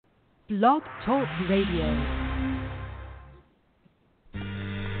Blog Talk Radio.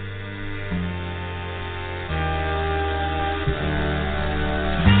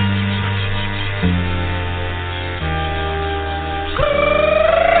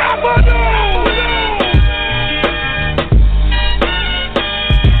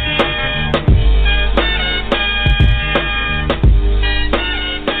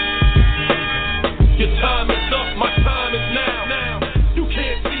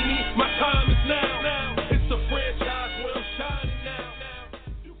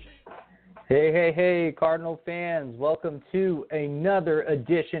 Hey, Cardinal fans. Welcome to another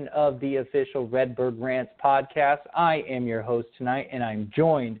edition of the official Redbird Rants podcast. I am your host tonight, and I'm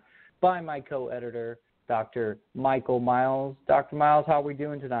joined by my co-editor, Dr. Michael Miles. Dr. Miles, how are we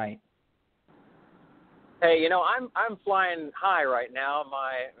doing tonight? Hey, I'm flying high right now.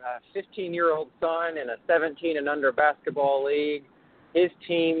 My 15-year-old son in a 17 and under basketball league, his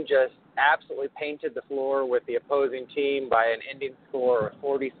team just absolutely painted the floor with the opposing team by an ending score of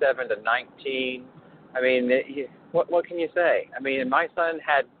 47-19. I mean, what can you say? I mean, my son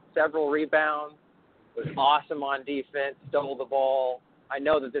had several rebounds, was awesome on defense, stole the ball. I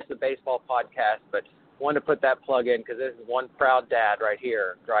know that this is a baseball podcast, but wanted to put that plug in because this is one proud dad right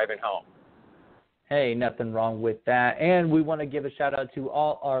here driving home. Hey, nothing wrong with that. And we want to give a shout-out to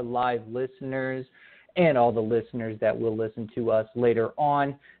all our live listeners and all the listeners that will listen to us later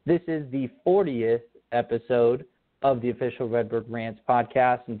on. This is the 40th episode of the official Redbird Rants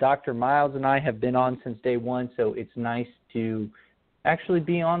podcast, and Dr. Miles and I have been on since day one, so it's nice to actually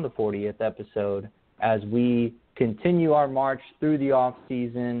be on the 40th episode as we continue our march through the off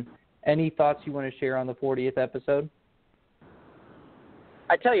season. Any thoughts you want to share on the 40th episode?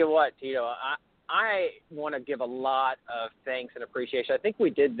 I tell you what, Tito, I want to give a lot of thanks and appreciation. I think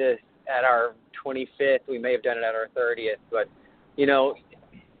we did this at our 25th. We may have done it at our 30th, but,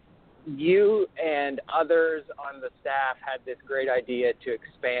 you and others on the staff had this great idea to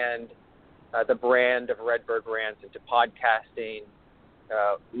expand the brand of Redbird Rants into podcasting.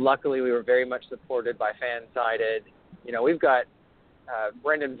 Luckily, we were very much supported by Fansided. We've got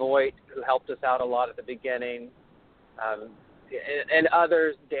Brendan Voigt, who helped us out a lot at the beginning, and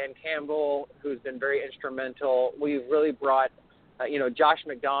others, Dan Campbell, who's been very instrumental. We've really brought Josh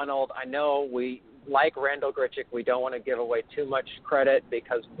McDonald. I know we, like Randall Gritchick, we don't want to give away too much credit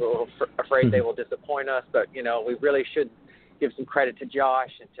because we're afraid they will disappoint us, but, we really should give some credit to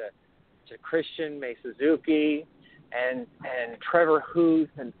Josh and to Christian May Suzuki and Trevor Huth,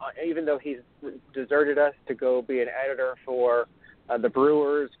 and even though he's deserted us to go be an editor for the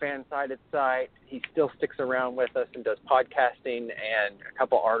Brewers Fansided site, he still sticks around with us and does podcasting and a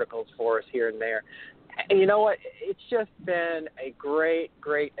couple articles for us here and there. And you know what? It's just been a great,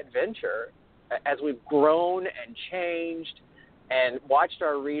 great adventure as we've grown and changed and watched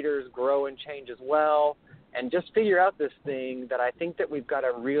our readers grow and change as well, and just figure out this thing that I think that we've got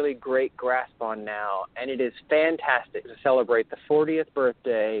a really great grasp on now. And it is fantastic to celebrate the 40th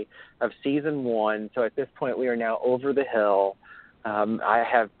birthday of season 1. So at this point, we are now over the hill. I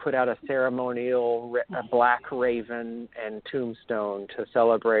have put out a ceremonial black raven and tombstone to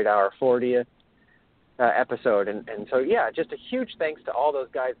celebrate our 40th episode. And so, yeah, just a huge thanks to all those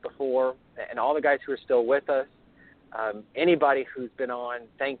guys before and all the guys who are still with us. Anybody who's been on,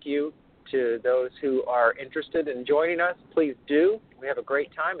 thank you. To those who are interested in joining us, please do. We have a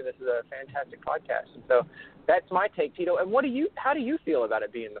great time, and this is a fantastic podcast. And so that's my take, Tito. And how do you feel about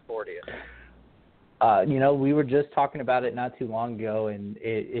it being the 40th? We were just talking about it not too long ago, and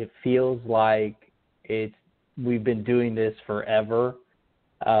it feels like we've been doing this forever.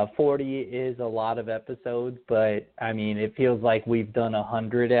 40 is a lot of episodes, but, I mean, it feels like we've done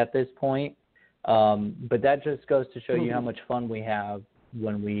 100 at this point. But that just goes to show you how much fun we have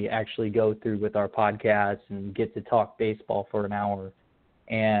when we actually go through with our podcast and get to talk baseball for an hour.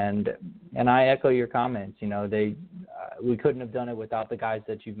 And I echo your comments. We couldn't have done it without the guys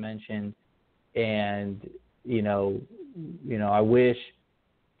that you've mentioned. And, I wish,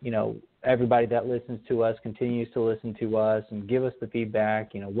 everybody that listens to us continues to listen to us and give us the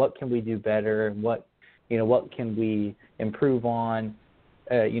feedback. What can we do better, and what can we improve on,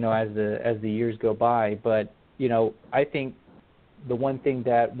 as the years go by. But, I think the one thing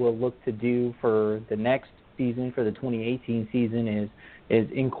that we'll look to do for the next season, for the 2018 season, is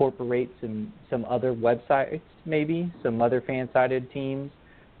incorporate some other websites, maybe some other fan-sided teams.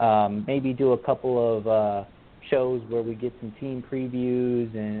 Maybe do a couple of shows where we get some team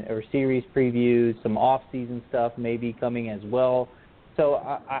previews or series previews, some off-season stuff maybe coming as well. So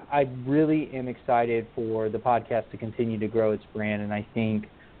I really am excited for the podcast to continue to grow its brand, and I think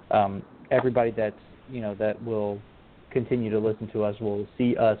everybody that will continue to listen to us will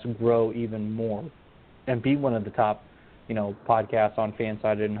see us grow even more and be one of the top, podcasts on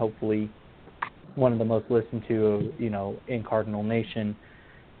Fansided, and hopefully one of the most listened to, in Cardinal Nation.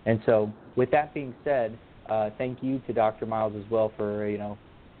 And so with that being said, thank you to Dr. Miles as well for,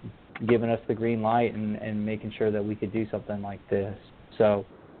 giving us the green light and making sure that we could do something like this. So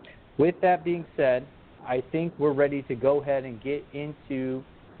with that being said, I think we're ready to go ahead and get into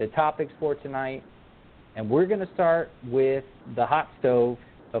the topics for tonight. And we're going to start with the hot stove,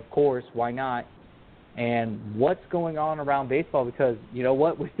 of course, why not, and what's going on around baseball, because you know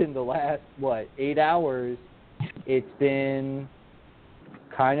what, within the last, 8 hours, it's been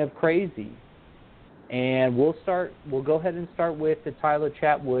kind of crazy. And we'll go ahead and start with the Tyler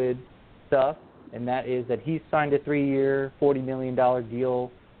Chatwood stuff, and that is that he signed a 3-year, $40 million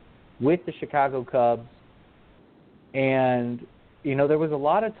deal with the Chicago Cubs. And, there was a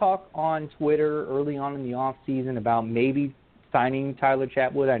lot of talk on Twitter early on in the offseason about maybe signing Tyler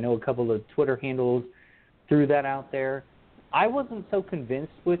Chatwood. I know a couple of Twitter handles threw that out there. I wasn't so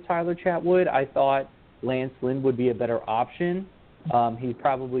convinced with Tyler Chatwood. I thought Lance Lynn would be a better option. He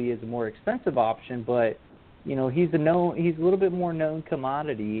probably is a more expensive option, but he's a little bit more known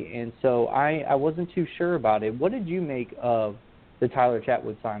commodity, and so I wasn't too sure about it. What did you make of the Tyler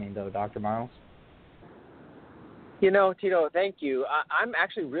Chatwood signing, though, Dr. Miles? Tito, thank you. I'm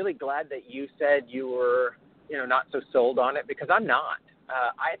actually really glad that you said you were, not so sold on it, because I'm not.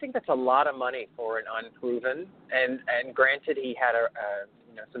 I think that's a lot of money for an unproven, and granted, he had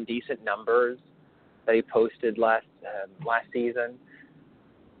some decent numbers that he posted last season.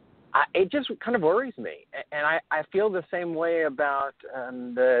 It just kind of worries me, and I feel the same way about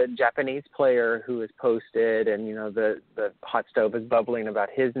the Japanese player who is posted, and the hot stove is bubbling about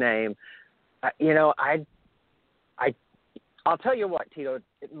his name. I'll tell you what, Tito.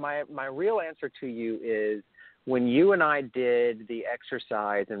 My real answer to you is, when you and I did the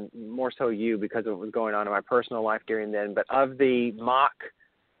exercise, and more so you because of what was going on in my personal life during then, but of the mock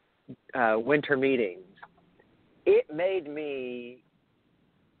winter meetings, it made me,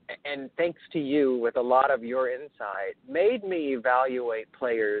 and thanks to you with a lot of your insight, made me evaluate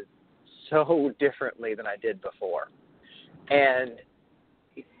players so differently than I did before. And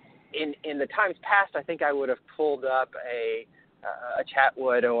in the times past, I think I would have pulled up a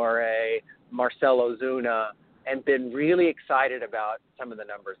Chatwood or a Marcell Ozuna and been really excited about some of the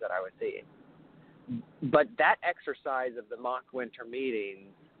numbers that I was seeing. But that exercise of the mock winter meetings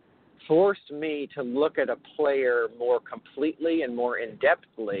forced me to look at a player more completely and more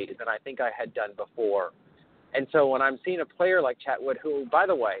in-depthly than I think I had done before. And so when I'm seeing a player like Chatwood, who, by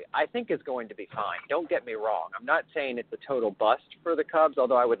the way, I think is going to be fine. Don't get me wrong. I'm not saying it's a total bust for the Cubs,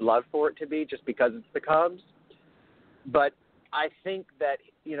 although I would love for it to be just because it's the Cubs. But I think that,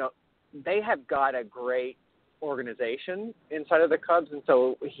 they have got a great organization inside of the Cubs, and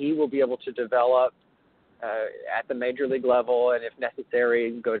so he will be able to develop at the major league level, and if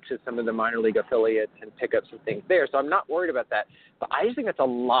necessary, go to some of the minor league affiliates and pick up some things there. So I'm not worried about that. But I just think that's a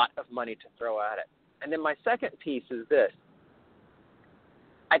lot of money to throw at it. And then my second piece is this.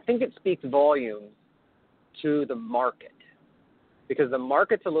 I think it speaks volumes to the market, because the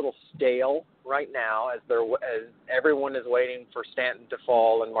market's a little stale right now as everyone is waiting for Stanton to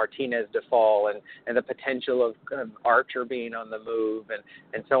fall and Martinez to fall, and the potential of Archer being on the move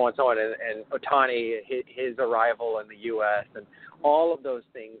and so on, and Ohtani, his arrival in the U.S., and all of those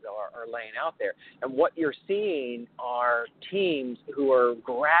things are laying out there. And what you're seeing are teams who are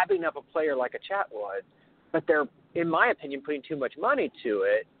grabbing up a player like a Chatwood, but they're, in my opinion, putting too much money to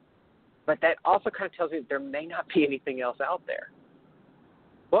it. But that also kind of tells me that there may not be anything else out there.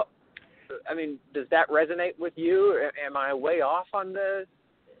 Well, I mean, does that resonate with you? Am I way off on this?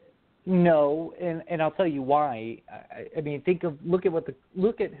 No, and I'll tell you why. I mean, look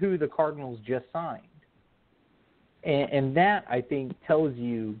at who the Cardinals just signed. And that, I think, tells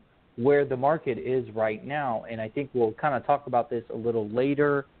you where the market is right now. And I think we'll kind of talk about this a little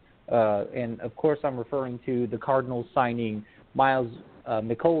later. And, of course, I'm referring to the Cardinals signing Miles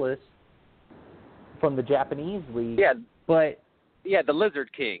Mikolas from the Japanese league. Yeah, but the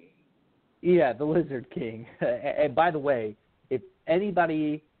Lizard King. Yeah, the Lizard King. And, by the way, if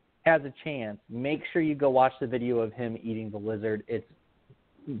anybody has a chance, make sure you go watch the video of him eating the lizard. It's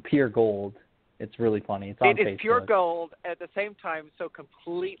pure gold. It's really funny. It's on Facebook. It's pure gold, at the same time so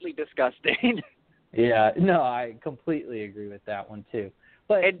completely disgusting. Yeah, no, I completely agree with that one too.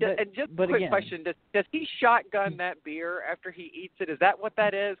 But just a quick question: Does he shotgun that beer after he eats it? Is that what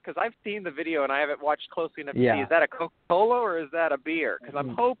that is? Because I've seen the video and I haven't watched closely enough to see. Is that a Coca-Cola or is that a beer? Because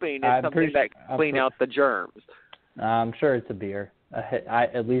I'm hoping it's something that can clean out the germs. I'm sure it's a beer.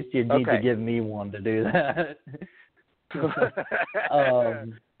 At least you need to give me one to do that.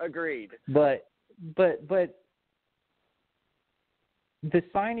 Agreed. But the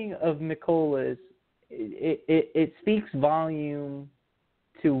signing of Mikolas, it speaks volume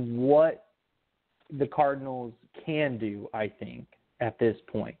to what the Cardinals can do, I think, at this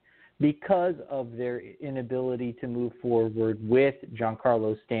point, because of their inability to move forward with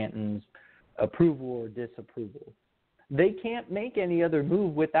Giancarlo Stanton's approval or disapproval. They can't make any other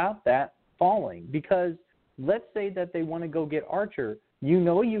move without that falling, because let's say that they want to go get Archer.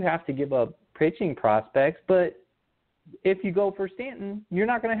 You have to give up pitching prospects, but if you go for Stanton, you're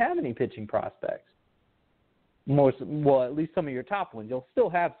not going to have any pitching prospects. At least some of your top ones. You'll still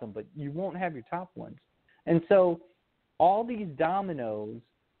have some, but you won't have your top ones. And so all these dominoes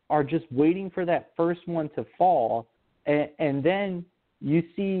are just waiting for that first one to fall, and then you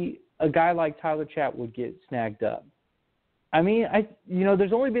see a guy like Tyler Chatwood get snagged up. I mean,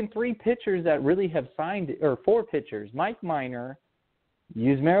 there's only been 3 pitchers that really have signed, or 4 pitchers: Mike Minor,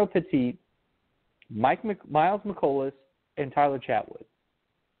 Yusmeiro Petit, Miles Mikolas, and Tyler Chatwood.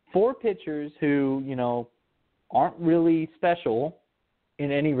 4 pitchers who, aren't really special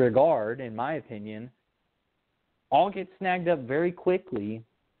in any regard, in my opinion, all get snagged up very quickly,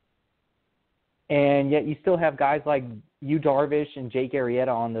 and yet you still have guys like Yu Darvish and Jake Arrieta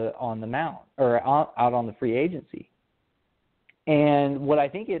on the mound, or out on the free agency. And what I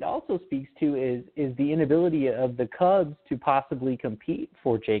think it also speaks to is the inability of the Cubs to possibly compete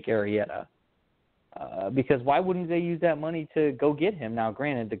for Jake Arrieta. Because why wouldn't they use that money to go get him? Now,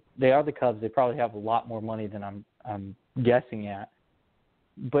 granted, they are the Cubs. They probably have a lot more money than I'm guessing at.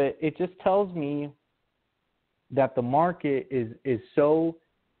 But it just tells me that the market is so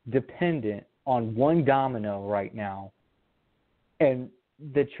dependent on one domino right now. And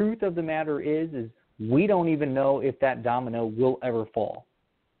the truth of the matter is we don't even know if that domino will ever fall.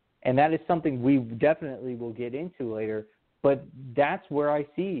 And that is something we definitely will get into later. But that's where I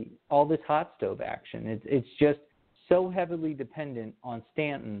see all this hot stove action. It's just so heavily dependent on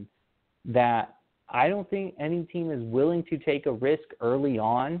Stanton that I don't think any team is willing to take a risk early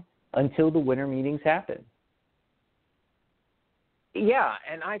on until the winter meetings happen. Yeah,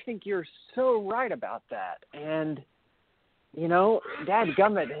 and I think you're so right about that. And,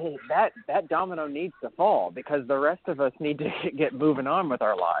 dadgummit, that domino needs to fall, because the rest of us need to get moving on with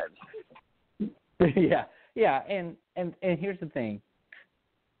our lives. Yeah, and here's the thing.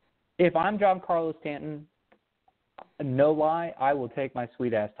 If I'm Giancarlo Stanton, no lie, I will take my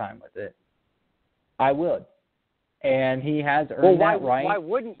sweet-ass time with it. I would. And he has earned that right. Why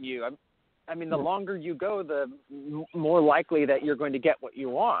wouldn't you? I mean, the longer you go, the more likely that you're going to get what you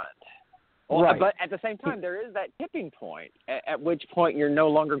want. Well, right. But at the same time, there is that tipping point, at which point you're no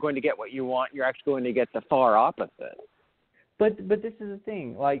longer going to get what you want. You're actually going to get the far opposite. But this is the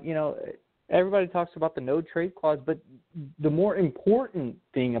thing. Everybody talks about the no trade clause, but the more important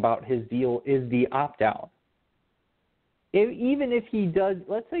thing about his deal is the opt-out. Even if he does,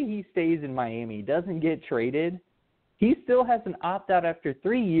 let's say he stays in Miami, doesn't get traded, he still has an opt-out after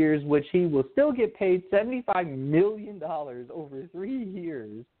 3 years, which he will still get paid $75 million over 3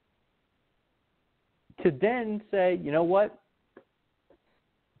 years to then say, you know what,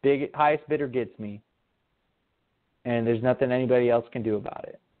 highest bidder gets me, and there's nothing anybody else can do about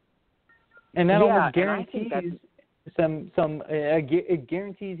it. And that almost guarantees it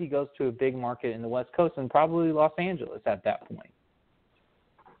guarantees he goes to a big market in the West Coast, and probably Los Angeles at that point.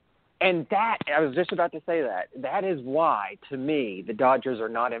 And I was just about to say that. That is why, to me, the Dodgers are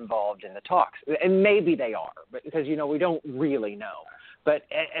not involved in the talks. And maybe they are, but because, we don't really know. But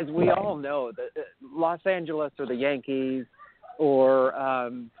as we all know, the Los Angeles or the Yankees or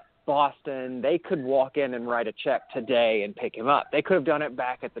Boston, they could walk in and write a check today and pick him up. They could have done it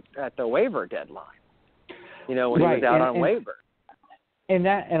back at the waiver deadline, when he was out on waiver. And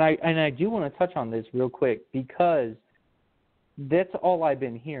I do want to touch on this real quick, because that's all I've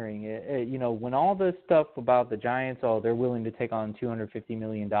been hearing. When all this stuff about the Giants, they're willing to take on $250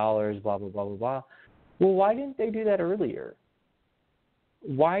 million, blah, blah, blah, blah, blah. Well, why didn't they do that earlier?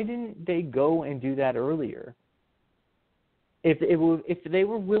 Why didn't they go and do that earlier? If they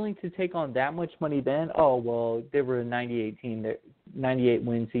were willing to take on that much money then, they were a 98 team, 98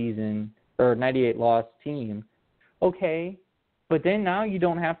 win season, or 98 loss team. Okay, but then now you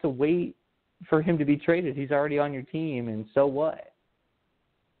don't have to wait for him to be traded. He's already on your team, and so what?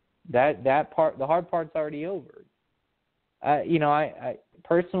 That part, the hard part's already over. I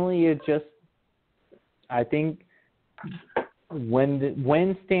personally, I think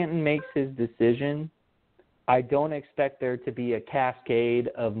when Stanton makes his decision, I don't expect there to be a cascade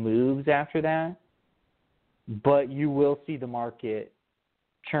of moves after that, but you will see the market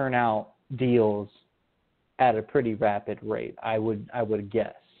churn out deals at a pretty rapid rate, I would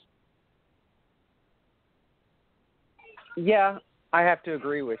guess. Yeah, I have to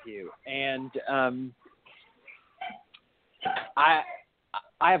agree with you. And I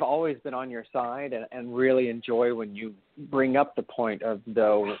have always been on your side and really enjoy when you bring up the point of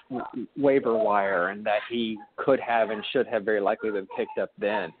the waiver wire and that he could have and should have very likely been picked up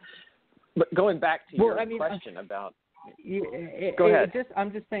then. But going back to your question about go ahead.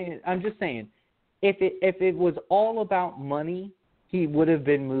 I'm just saying, if it was all about money, he would have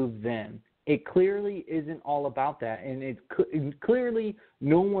been moved then. It clearly isn't all about that, and clearly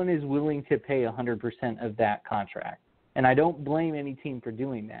no one is willing to pay 100% of that contract. And I don't blame any team for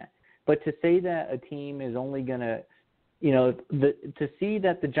doing that. But to say that a team is only going to, to see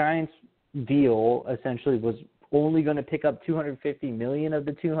that the Giants deal essentially was only going to pick up $250 million of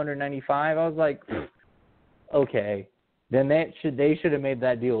the $295, I was like, okay, then they should have made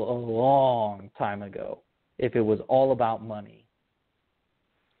that deal a long time ago if it was all about money.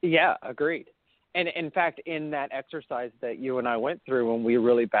 Yeah, agreed. And in fact, in that exercise that you and I went through when we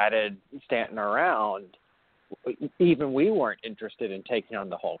really batted Stanton around, even we weren't interested in taking on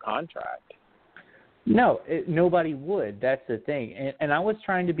the whole contract. No, nobody would. That's the thing. And I was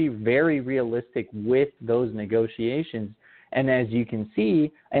trying to be very realistic with those negotiations. And as you can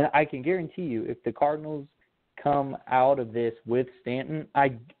see, and I can guarantee you, if the Cardinals come out of this with Stanton,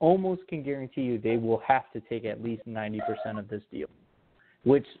 I almost can guarantee you they will have to take at least 90% of this deal,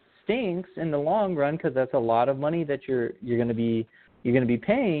 which stinks in the long run because that's a lot of money that you're going to be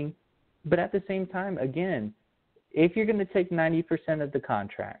paying. But at the same time, again, if you're going to take 90% of the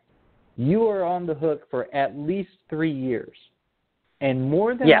contract, you are on the hook for at least 3 years. And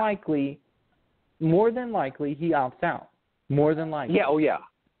more than likely, he opts out. More than likely. Yeah, oh yeah.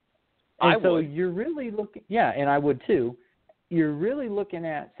 And so you're really looking, and I would too. You're really looking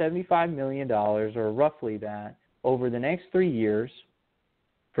at $75 million or roughly that over the next 3 years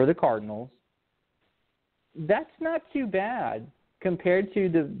for the Cardinals. That's not too bad compared to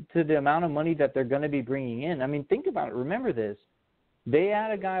the amount of money that they're going to be bringing in. I mean, think about it. Remember this. They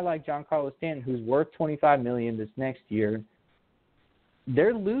add a guy like Giancarlo Stanton who's worth $25 million this next year.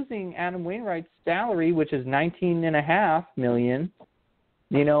 They're losing Adam Wainwright's salary, which is $19.5 million.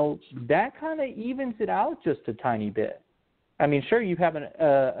 That kind of evens it out just a tiny bit. I mean, sure, you have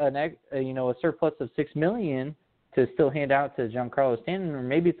a surplus of $6 million to still hand out to Giancarlo Stanton, or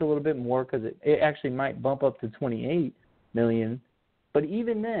maybe it's a little bit more because it actually might bump up to $28 million. But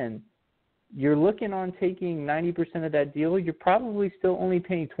even then, you're looking on taking 90% of that deal. You're probably still only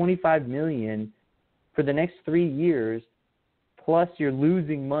paying $25 million for the next 3 years, plus you're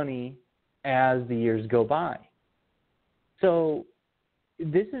losing money as the years go by. So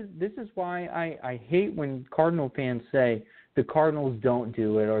this is why I hate when Cardinal fans say the Cardinals don't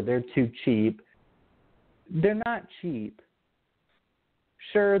do it or they're too cheap. They're not cheap.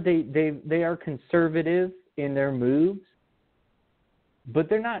 Sure, they are conservative in their moves, but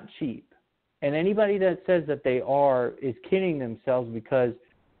they're not cheap. And anybody that says that they are is kidding themselves, because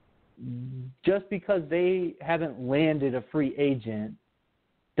just because they haven't landed a free agent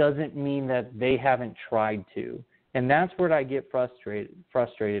doesn't mean that they haven't tried to. And that's what I get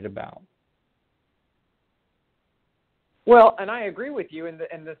frustrated about. Well, and I agree with you. And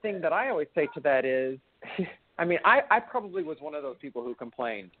the thing that I always say to that is, I mean, I probably was one of those people who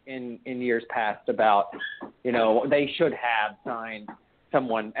complained in years past about, they should have signed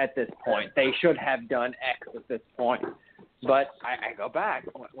someone at this point. They should have done X at this point. But I go back,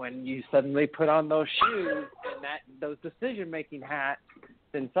 when you suddenly put on those shoes and those decision-making hats,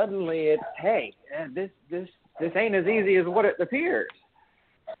 then suddenly it's, hey, this ain't as easy as what it appears.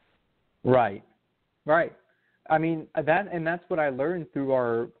 Right. I mean, that's what I learned through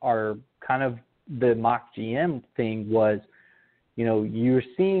our kind of the mock GM thing was, you're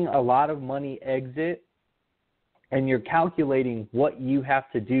seeing a lot of money exit, and you're calculating what you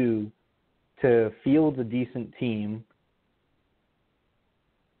have to do to field a decent team,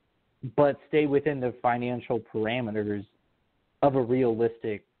 but stay within the financial parameters of a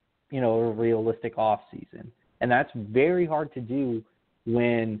realistic off season. And that's very hard to do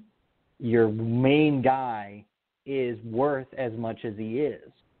when your main guy is worth as much as he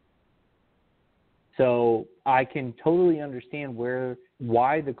is. So I can totally understand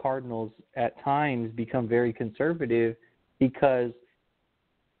why the Cardinals at times become very conservative, because,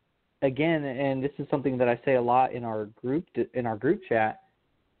 again, and this is something that I say a lot in our group chat,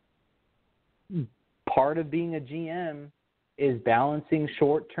 part of being a GM is balancing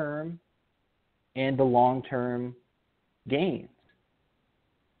short-term and the long-term gains.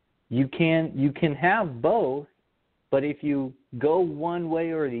 You can have both, but if you go one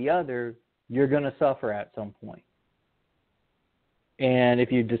way or the other, you're going to suffer at some point. And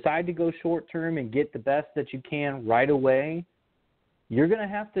if you decide to go short term and get the best that you can right away, you're going to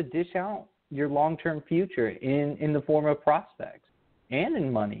have to dish out your long-term future in the form of prospects and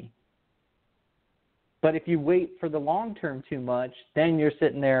in money. But if you wait for the long term too much, then you're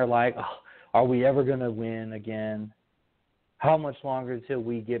sitting there like, oh, are we ever going to win again? How much longer until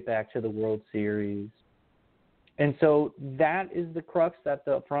we get back to the World Series? And so that is the crux that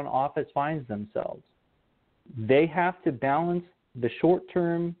the front office finds themselves. They have to balance the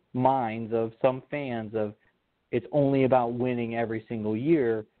short-term minds of some fans of it's only about winning every single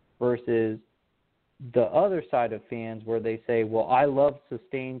year versus the other side of fans where they say, well, I love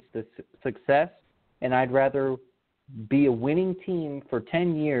sustained success, and I'd rather be a winning team for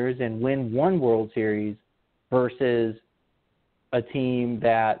 10 years and win one World Series versus a team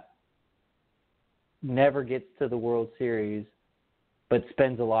that never gets to the World Series but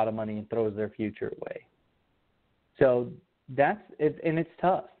spends a lot of money and throws their future away. So that's it, and it's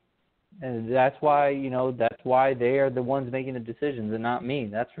tough. And that's why, that's why they are the ones making the decisions and not me,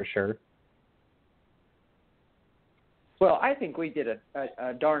 that's for sure. Well, I think we did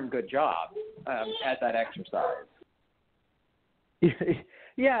a darn good job at that exercise.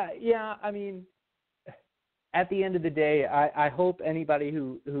 Yeah. I mean, at the end of the day, I hope anybody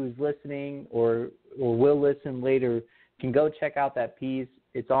who's listening or will listen later can go check out that piece.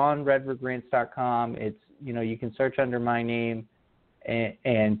 It's on redbirdgrants.com. It's, you can search under my name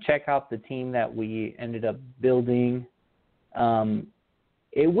and check out the team that we ended up building.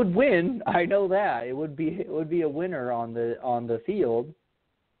 It would win, I know that. It would be a winner on the field.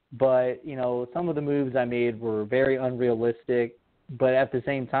 But, some of the moves I made were very unrealistic. But at the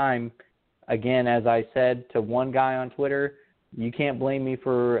same time, again, as I said to one guy on Twitter, you can't blame me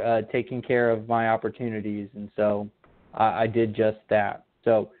for taking care of my opportunities. And so I did just that.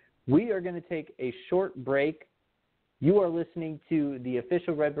 So we are going to take a short break. You are listening to the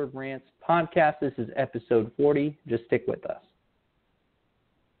official Redbird Rants podcast. This is episode 40. Just stick with us.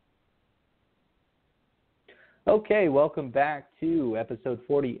 Okay, welcome back to episode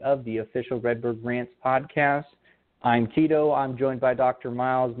 40 of the official Redbird Rants podcast. I'm Tito. I'm joined by Dr.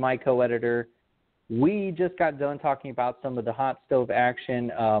 Miles, my co-editor. We just got done talking about some of the hot stove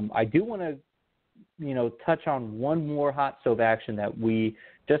action. I do want to, touch on one more hot stove action that we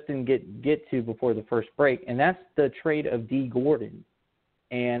just didn't get to before the first break, and that's the trade of Dee Gordon.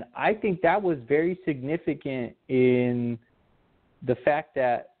 And I think that was very significant in the fact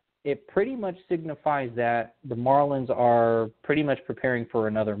that it pretty much signifies that the Marlins are pretty much preparing for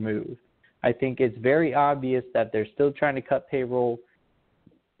another move. I think it's very obvious that they're still trying to cut payroll.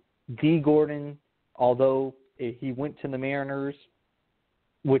 Dee Gordon, although he went to the Mariners,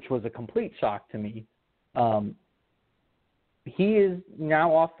 which was a complete shock to me, he is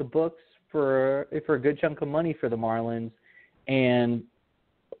now off the books for a good chunk of money for the Marlins. And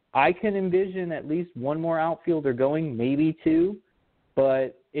I can envision at least one more outfielder going, maybe two,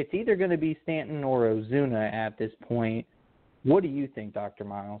 but it's either going to be Stanton or Ozuna at this point. What do you think, Dr.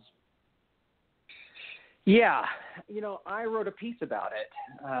 Miles? Yeah, I wrote a piece about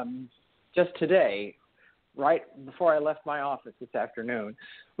it just today, right before I left my office this afternoon,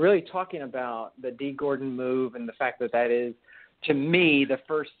 really talking about the Dee Gordon move and the fact that is, to me, the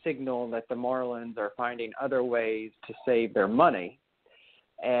first signal that the Marlins are finding other ways to save their money.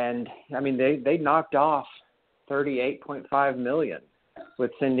 And, they knocked off $38.5 million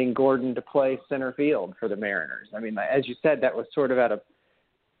with sending Gordon to play center field for the Mariners. As you said, that was sort of out of,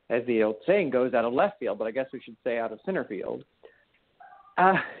 as the old saying goes, out of left field, but I guess we should say out of center field.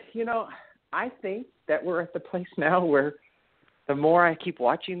 I think that we're at the place now where the more I keep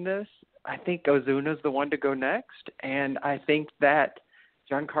watching this, I think Ozuna's the one to go next, and I think that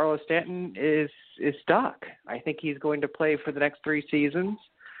Giancarlo Stanton is stuck. I think he's going to play for the next 3 seasons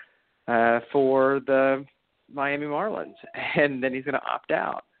for the Miami Marlins, and then he's going to opt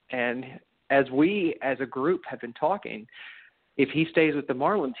out. And as we, as a group, have been talking, if he stays with the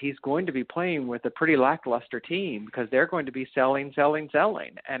Marlins, he's going to be playing with a pretty lackluster team because they're going to be selling.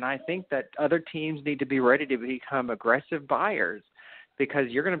 And I think that other teams need to be ready to become aggressive buyers because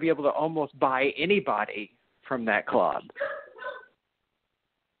you're going to be able to almost buy anybody from that club.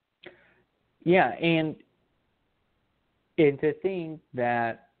 Yeah, and to think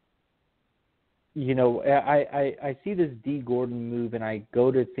that, I see this Dee Gordon move, and I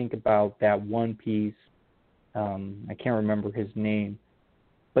go to think about that one piece. I can't remember his name,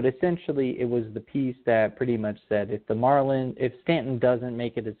 but essentially it was the piece that pretty much said if Stanton doesn't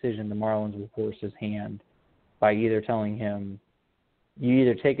make a decision, the Marlins will force his hand by either telling him, you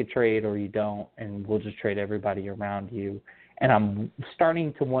either take a trade or you don't, and we'll just trade everybody around you. And I'm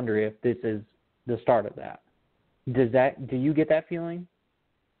starting to wonder if this is the start of that. Do you get that feeling?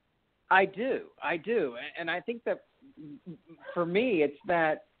 I do. And I think that for me, it's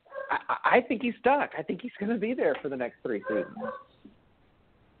that I think he's stuck. I think he's going to be there for the next 3 seasons.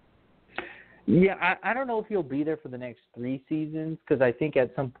 Yeah, I don't know if he'll be there for the next 3 seasons, because I think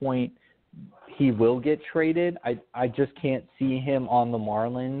at some point he will get traded. I just can't see him on the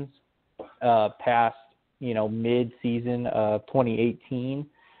Marlins past, mid-season of 2018.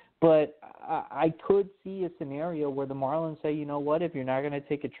 But I could see a scenario where the Marlins say, you know what, if you're not going to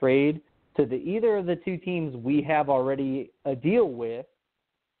take a trade to either of the 2 teams we have already a deal with,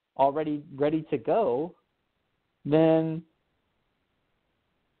 already ready to go, then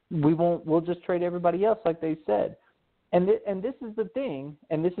we'll just trade everybody else like they said. And this is the thing,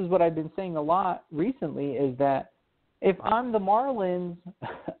 and this is what I've been saying a lot recently, is that if I'm the Marlins,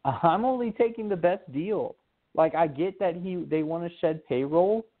 I'm only taking the best deal. Like, I get that they want to shed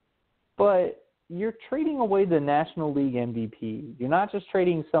payroll, but you're trading away the National League MVP. You're not just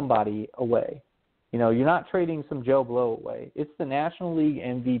trading somebody away. You're not trading some Joe Blow away. It's the National League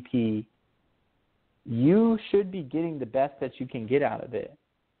MVP. You should be getting the best that you can get out of it.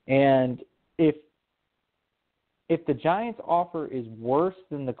 And if the Giants' offer is worse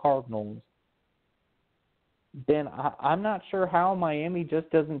than the Cardinals, then I'm not sure how Miami just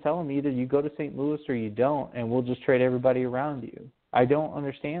doesn't tell them either you go to St. Louis or you don't, and we'll just trade everybody around you. I don't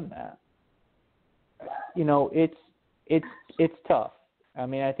understand that. It's tough. I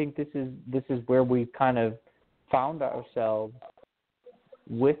mean, I think this is where we've kind of found ourselves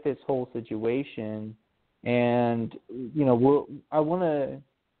with this whole situation, and I want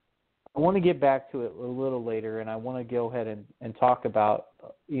to get back to it a little later, and I want to go ahead and talk about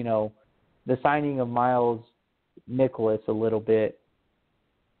the signing of Miles Nicholas a little bit.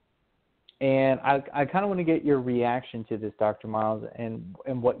 And I kind of want to get your reaction to this, Dr. Miles, and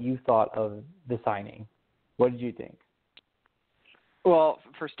what you thought of the signing. What did you think? Well,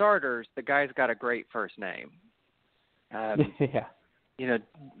 for starters, the guy's got a great first name. Yeah.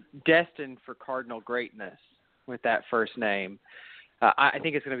 Destined for Cardinal greatness with that first name. I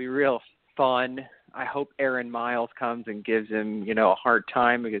think it's going to be real fun. I hope Aaron Miles comes and gives him, a hard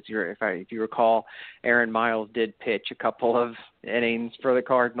time, because if you recall, Aaron Miles did pitch a couple of innings for the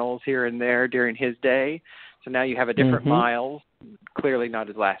Cardinals here and there during his day. So now you have a different Miles, clearly not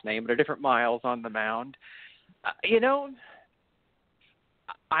his last name, but a different Miles on the mound.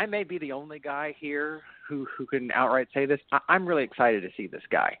 I may be the only guy here who can outright say this. I'm really excited to see this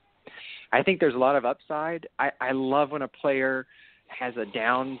guy. I think there's a lot of upside. I love when a player has a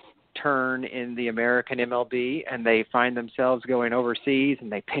downturn in the American MLB and they find themselves going overseas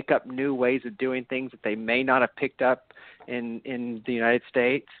and they pick up new ways of doing things that they may not have picked up in the United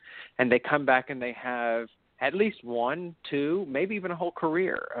States, and they come back and they have at least 1, 2, maybe even a whole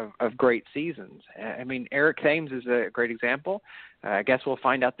career of great seasons. I mean, Eric Thames is a great example. I guess we'll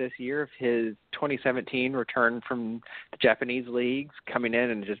find out this year if his 2017 return from the Japanese leagues, coming in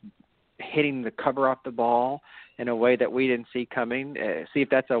and just hitting the cover off the ball in a way that we didn't see coming, see if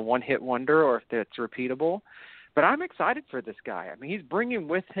that's a one-hit wonder or if that's repeatable. But I'm excited for this guy. I mean, he's bringing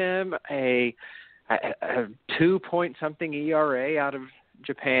with him a 2-point-something ERA out of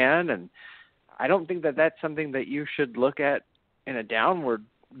Japan, and I don't think that that's something that you should look at in a downward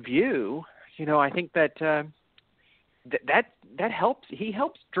view. I think that that helps. He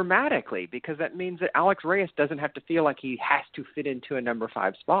helps dramatically, because that means that Alex Reyes doesn't have to feel like he has to fit into a number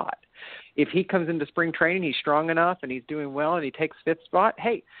 5 spot. If he comes into spring training, he's strong enough and he's doing well and he takes 5th spot,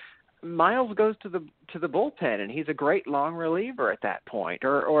 hey, Miles goes to the bullpen and he's a great long reliever at that point,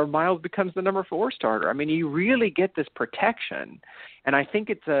 or Miles becomes the number 4 starter. I mean, you really get this protection, and I think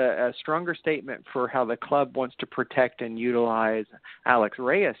it's a stronger statement for how the club wants to protect and utilize Alex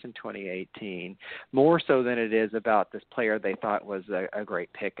Reyes in 2018, more so than it is about this player they thought was a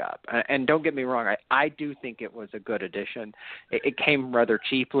great pickup. And don't get me wrong, I do think it was a good addition. It came rather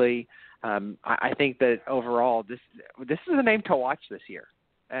cheaply. I think that overall this is a name to watch this year.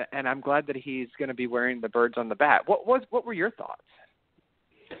 And I'm glad that he's going to be wearing the birds on the bat. What were your thoughts?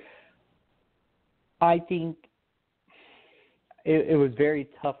 I think it was very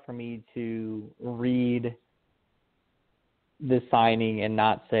tough for me to read the signing and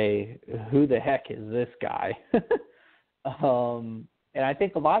not say, who the heck is this guy? And I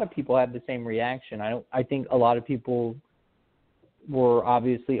think a lot of people had the same reaction. I think a lot of people were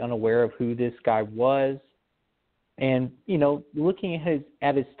obviously unaware of who this guy was. And, looking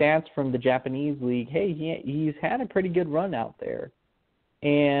at his stats from the Japanese league, hey, he's had a pretty good run out there.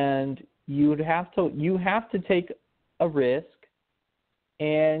 And you have to take a risk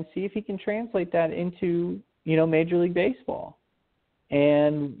and see if he can translate that into Major League Baseball.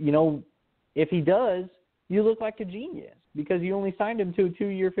 And, if he does, you look like a genius because you only signed him to a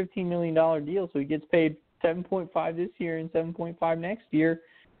 2-year, $15 million deal, so he gets paid $7.5 this year and $7.5 next year.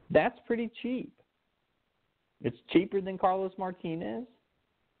 That's pretty cheap. It's cheaper than Carlos Martinez,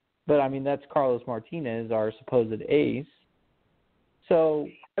 but, that's Carlos Martinez, our supposed ace. So,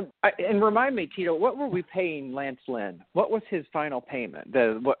 and remind me, Tito, what were we paying Lance Lynn? What was his final payment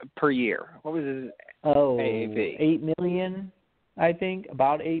per year? What was his AAV? $8 million, I think,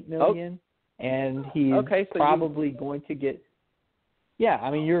 about $8 million. And he's probably going to get.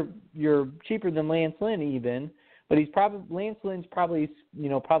 Yeah, you're cheaper than Lance Lynn even, but Lance Lynn's probably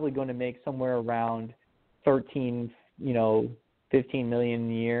going to make somewhere around 13, 15 million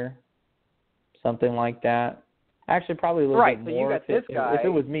a year, something like that. Actually, probably a little bit more. You got this guy. If it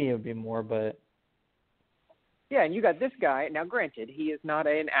was me, it would be more, but. Yeah, and you got this guy. Now, granted, he is not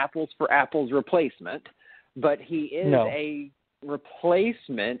an apples for apples replacement, but he is a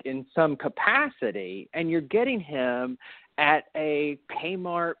replacement in some capacity, and you're getting him at a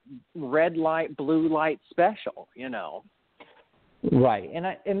Kmart red light, blue light special, Right,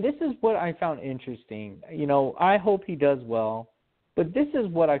 and this is what I found interesting. I hope he does well, but this is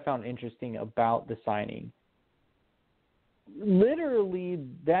what I found interesting about the signing. Literally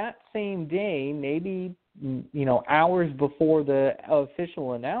that same day, maybe hours before the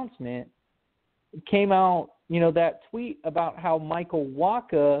official announcement, came out that tweet about how Michael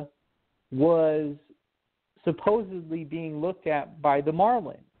Wacha was supposedly being looked at by the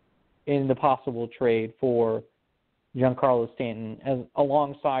Marlins in the possible trade for Giancarlo Stanton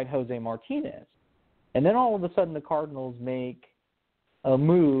alongside Jose Martinez. And then all of a sudden the Cardinals make a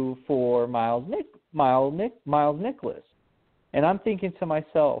move for Miles Nicholas. And I'm thinking to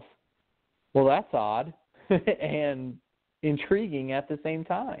myself, well, that's odd and intriguing at the same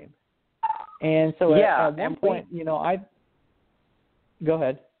time. And so at one point, I go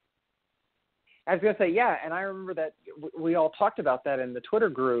ahead. I was going to say, and I remember that we all talked about that in the Twitter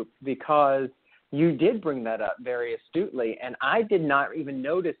group because you did bring that up very astutely, and I did not even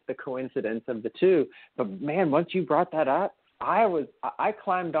notice the coincidence of the two. But, man, once you brought that up, I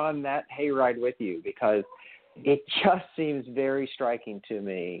climbed on that hayride with you because it just seems very striking to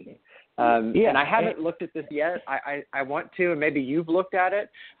me. And I haven't looked at this yet. I want to, and maybe you've looked at it.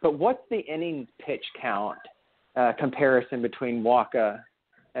 But what's the innings pitch count comparison between Wacha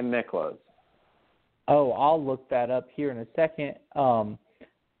and Miklos? Oh, I'll look that up here in a second.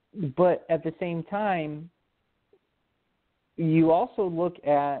 But at the same time, you also look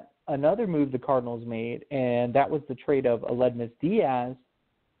at another move the Cardinals made, and that was the trade of Aledmys Diaz.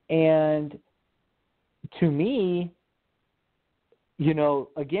 And to me,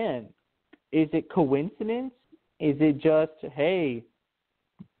 again, is it coincidence? Is it just, hey,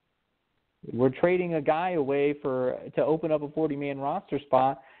 we're trading a guy away to open up a 40-man roster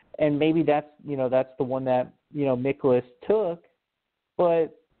spot, and maybe that's the one that Nicholas took,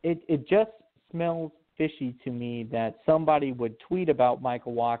 but it just smells fishy to me that somebody would tweet about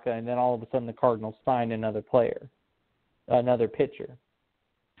Michael Wacha and then all of a sudden the Cardinals sign another pitcher,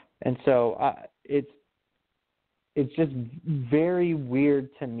 and so it's just very weird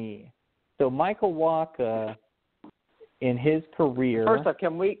to me. So Michael Wacha, in his career. First off,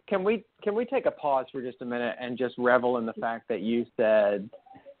 can we take a pause for just a minute and just revel in the fact that you said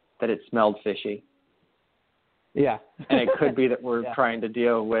that it smelled fishy? Yeah. And it could be that we're trying to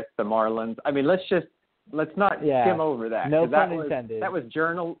deal with the Marlins. Let's not skim over that. No pun intended. That was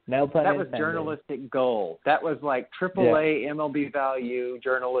intended. journalistic gold. That was like AAA MLB value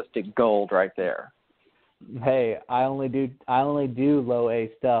journalistic gold right there. Hey, I only do low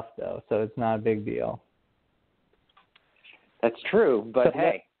A stuff though, so it's not a big deal. That's true, but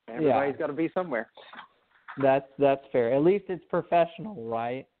hey, everybody's got to be somewhere. That's fair. At least it's professional,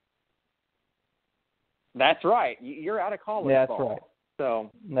 right? That's right. You're out of college ball. Right.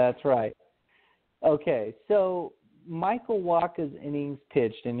 So that's right. Okay, so Michael Wacha's innings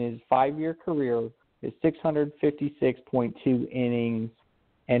pitched in his 5-year career is 656.2 innings,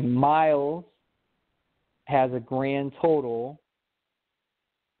 and Miles has a grand total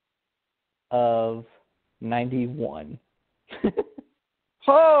of 91.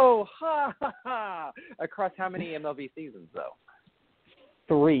 Oh, ha, ha, ha. Across how many MLB seasons, though?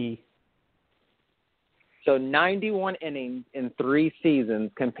 3. So 91 innings in 3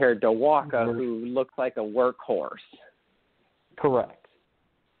 seasons compared to Wacha, who looks like a workhorse. Correct.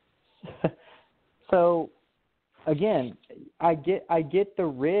 So, again, I get the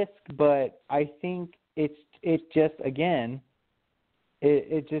risk, but I think it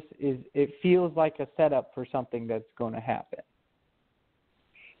feels like a setup for something that's going to happen.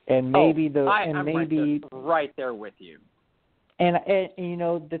 And maybe I'm right there with you. And you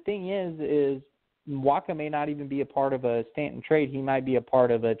know, the thing is Wacha may not even be a part of a Stanton trade. He might be a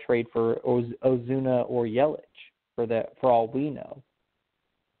part of a trade for Ozuna or Yelich for all we know.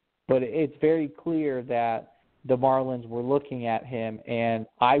 But it's very clear that the Marlins were looking at him, and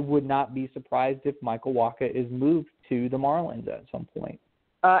I would not be surprised if Michael Wacha is moved to the Marlins at some point.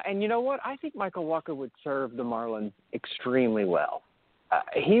 And you know what? I think Michael Wacha would serve the Marlins extremely well.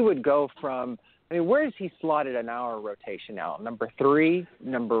 He would go from, where is he slotted in our rotation now? Number 3?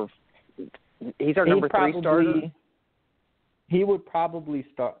 He's our number 3 starter? He would probably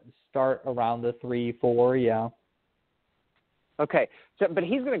start around the 3-4, yeah. Okay, but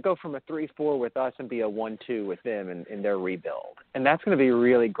he's going to go from a 3-4 with us and be a 1-2 with them in their rebuild. And that's going to be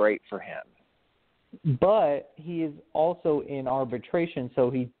really great for him. But he is also in arbitration,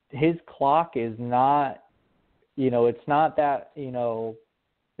 so his clock is not, it's not that,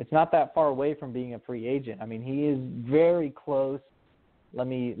 it's not that far away from being a free agent. I mean, he is very close. Let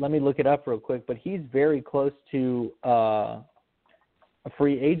me look it up real quick, but he's very close to a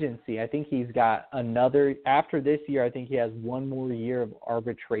free agency. I think he's got after this year, I think he has one more year of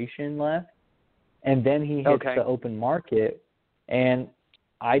arbitration left, and then he hits the open market. And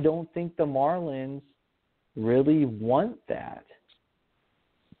I don't think the Marlins really want that.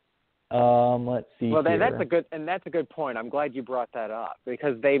 Let's see. Well, here. That's a good point. I'm glad you brought that up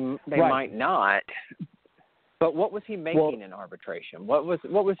because they might not. But what was he making in arbitration? What was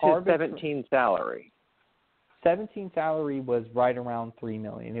his 17 salary? 17 salary was right around $3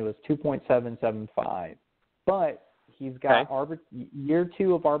 million. It was $2.775. But he's got year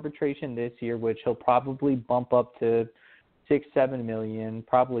 2 of arbitration this year, which he'll probably bump up to $6-7 million,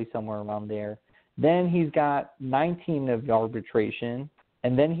 probably somewhere around there. Then he's got 19 of arbitration,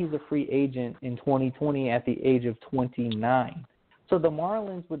 and then he's a free agent in 2020 at the age of 29. So the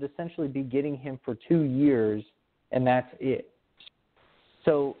Marlins would essentially be getting him for 2 years, and that's it.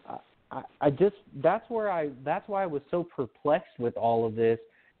 So that's why I was so perplexed with all of this,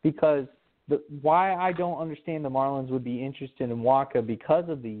 because why I don't understand the Marlins would be interested in Wacha because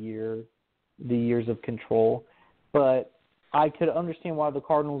of the years of control, but I could understand why the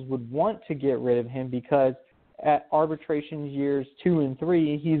Cardinals would want to get rid of him, because at arbitration years 2 and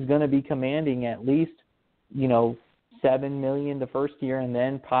 3, he's going to be commanding at least, $7 million the first year and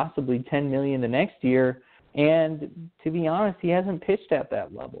then possibly $10 million the next year. And to be honest, he hasn't pitched at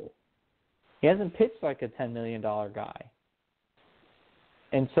that level. He hasn't pitched like a $10 million guy.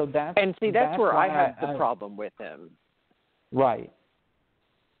 And so that's where I have the problem with him. Right.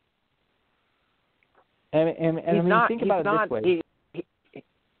 And when you think about it this way,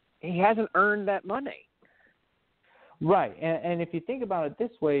 he hasn't earned that money. Right. And if you think about it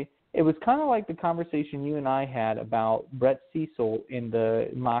this way, it was kind of like the conversation you and I had about Brett Cecil in the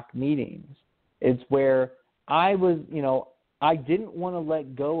mock meetings. It's where I was, I didn't want to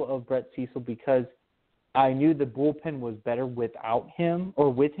let go of Brett Cecil because I knew the bullpen was better without him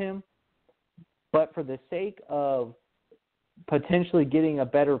or with him. But for the sake of potentially getting a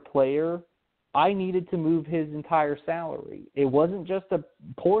better player, I needed to move his entire salary. It wasn't just a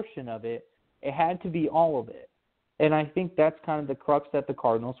portion of it. It had to be all of it. And I think that's kind of the crux that the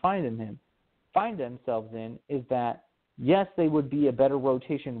Cardinals find themselves in, is that, yes, they would be a better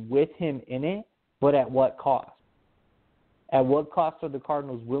rotation with him in it, but at what cost? At what cost are the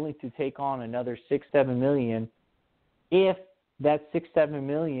Cardinals willing to take on another $6-7 million if that $6-7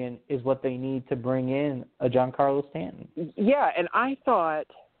 million is what they need to bring in a Giancarlo Stanton? Yeah, and I thought,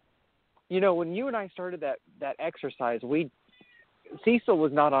 when you and I started that exercise, Cecil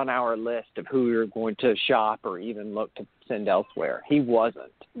was not on our list of who we were going to shop or even look to send elsewhere. He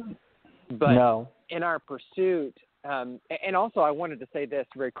wasn't. But in our pursuit, and also I wanted to say this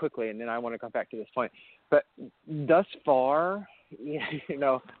very quickly, and then I want to come back to this point. But thus far,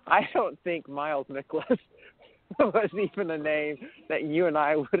 I don't think Miles Mikolas was even a name that you and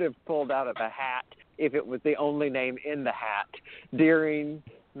I would have pulled out of a hat if it was the only name in the hat during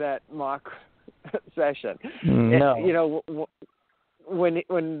that mock session. No.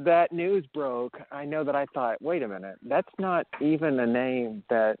 When that news broke, I know that I thought, wait a minute, that's not even a name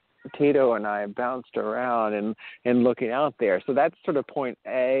that Tito and I bounced around and looking out there. So that's sort of point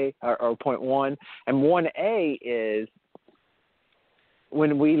A or point 1. And 1A is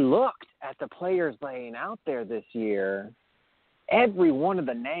when we looked at the players laying out there this year, every one of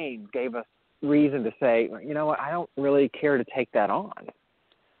the names gave us reason to say, you know what, I don't really care to take that on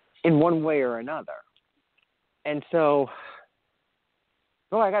in one way or another. And so,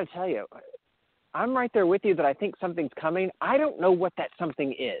 I got to tell you, I'm right there with you that I think something's coming. I don't know what that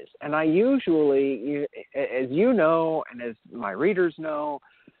something is. And I usually, as you know, and as my readers know,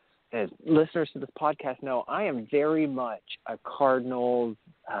 as listeners to this podcast know, I am very much a Cardinals.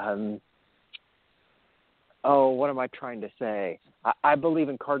 What am I trying to say? I believe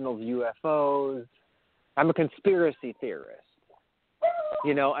in Cardinals UFOs. I'm a conspiracy theorist,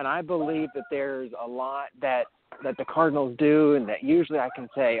 and I believe that there's a lot that the Cardinals do, and that usually I can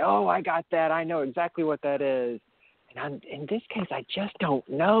say, oh, I got that. I know exactly what that is. And in this case, I just don't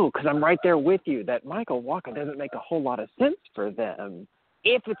know, because I'm right there with you that Michael Wacha doesn't make a whole lot of sense for them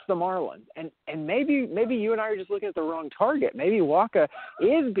if it's the Marlins. And maybe you and I are just looking at the wrong target. Maybe Wacha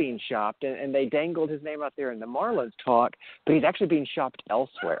is being shopped, and they dangled his name out there in the Marlins talk, but he's actually being shopped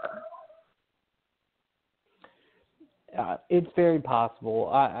elsewhere. It's very possible.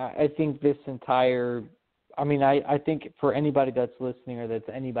 I think this entire – I think for anybody that's listening, or that's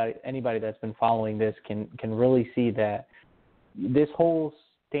anybody that's been following this can really see that this whole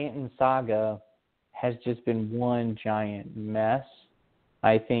Stanton saga has just been one giant mess.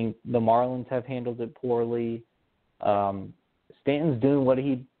 I think the Marlins have handled it poorly. Stanton's doing what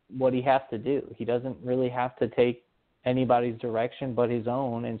he has to do. He doesn't really have to take anybody's direction but his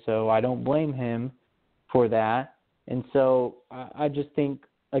own, and so I don't blame him for that. And so I just think,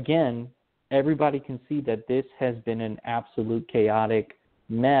 again, everybody can see that this has been an absolute chaotic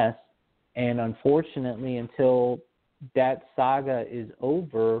mess, and unfortunately, until that saga is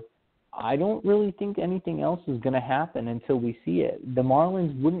over, I don't really think anything else is going to happen until we see it. The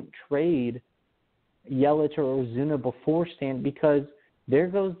Marlins wouldn't trade Yelich or Ozuna before Stanton, because there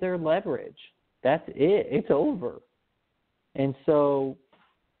goes their leverage. That's it. It's over. And so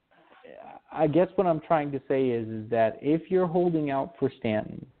I guess what I'm trying to say is that if you're holding out for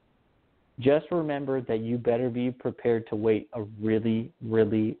Stanton, just remember that you better be prepared to wait a really,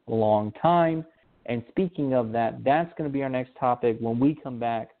 really long time. And speaking of that, that's going to be our next topic when we come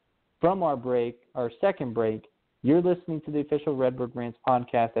back from our break, our second break. You're listening to the official Redbird Rants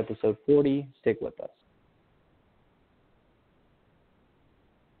podcast, episode 40. Stick with us.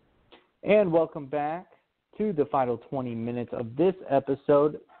 And welcome back to the final 20 minutes of this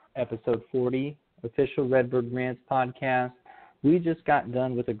episode 40, official Redbird Rants podcast. We just got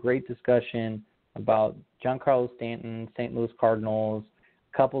done with a great discussion about Giancarlo Stanton, St. Louis Cardinals,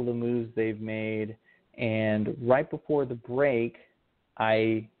 a couple of the moves they've made. And right before the break,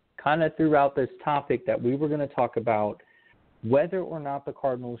 I kind of threw out this topic that we were going to talk about whether or not the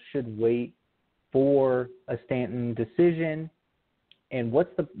Cardinals should wait for a Stanton decision, and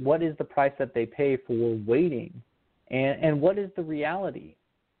what is the price that they pay for waiting, and what is the reality,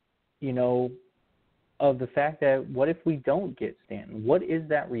 of the fact that what if we don't get Stanton? What is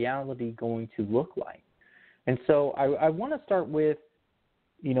that reality going to look like? And so I want to start with,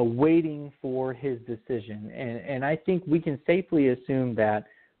 waiting for his decision. And I think we can safely assume that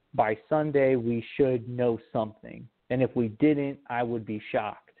by Sunday we should know something. And if we didn't, I would be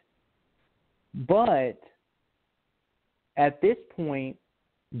shocked. But at this point,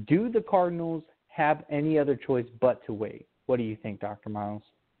 do the Cardinals have any other choice but to wait? What do you think, Dr. Miles?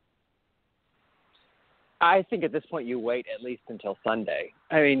 I think at this point you wait at least until Sunday.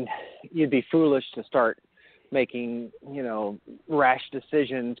 I mean, you'd be foolish to start making, rash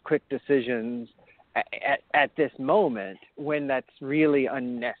decisions, quick decisions at this moment when that's really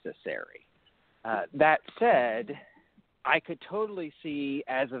unnecessary. That said, I could totally see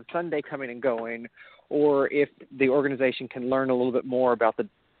as of Sunday coming and going, or if the organization can learn a little bit more about the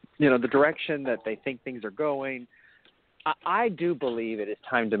direction that they think things are going, I do believe it is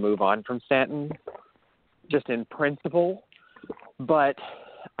time to move on from Stanton, just in principle, but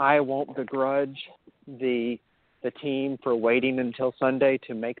I won't begrudge the team for waiting until Sunday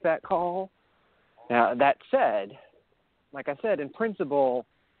to make that call. Now, that said, like I said, in principle,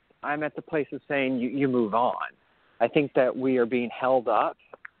 I'm at the place of saying you move on. I think that we are being held up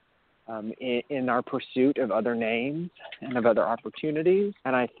in our pursuit of other names and of other opportunities,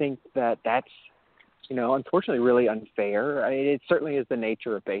 and I think that that's, unfortunately really unfair. It certainly is the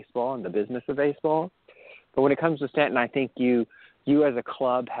nature of baseball and the business of baseball. But when it comes to Stanton, I think you as a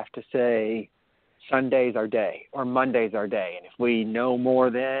club have to say Sunday's our day or Monday's our day. And if we know more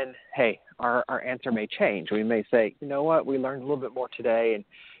then, hey, our answer may change. We may say, you know what, we learned a little bit more today, and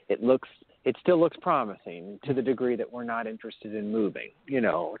it still looks promising to the degree that we're not interested in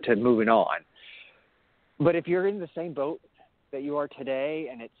moving on. But if you're in the same boat that you are today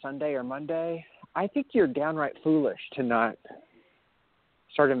and it's Sunday or Monday, I think you're downright foolish to not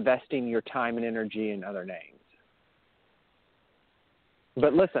start investing your time and energy in other names.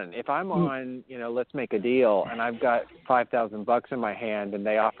 But listen, if I'm on, let's make a deal, and I've got $5,000 in my hand, and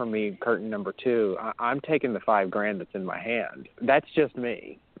they offer me curtain number 2, I'm taking the $5,000 that's in my hand. That's just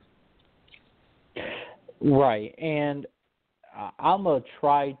me. Right, and I'm going to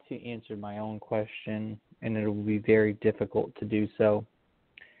try to answer my own question, and it will be very difficult to do so.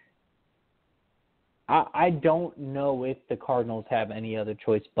 I don't know if the Cardinals have any other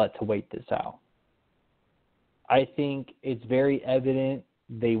choice but to wait this out. I think it's very evident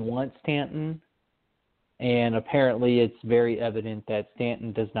they want Stanton, and apparently it's very evident that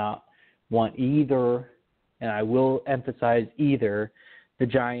Stanton does not want either, and I will emphasize either, the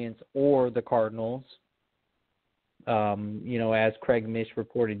Giants or the Cardinals. As Craig Mish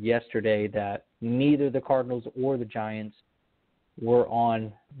reported yesterday, that neither the Cardinals or the Giants were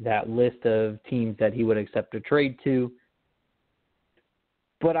on that list of teams that he would accept a trade to.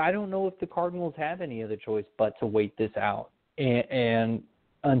 But I don't know if the Cardinals have any other choice but to wait this out and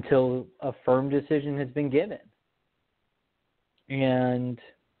until a firm decision has been given. And,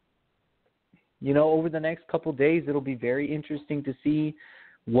 over the next couple of days, it'll be very interesting to see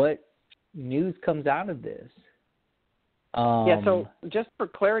what news comes out of this. So just for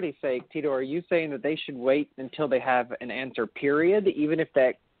clarity's sake, Tito, are you saying that they should wait until they have an answer, period, even if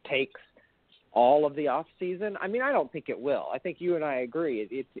that takes all of the off season? I mean, I don't think it will. I think you and I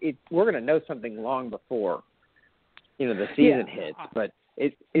agree. We're going to know something long before, the season hits. But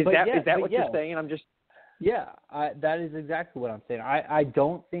is that what you're saying? That is exactly what I'm saying. I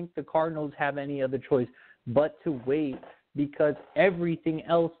don't think the Cardinals have any other choice but to wait because everything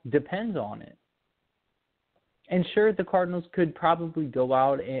else depends on it. And sure, the Cardinals could probably go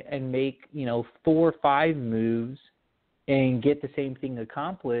out and make, 4 or 5 moves and get the same thing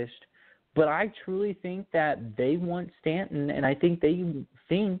accomplished. But I truly think that they want Stanton, and I think they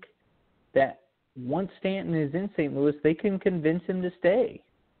think that once Stanton is in St. Louis, they can convince him to stay.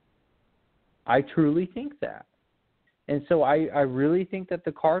 I truly think that. And so I really think that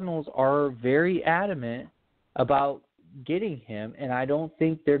the Cardinals are very adamant about getting him, and I don't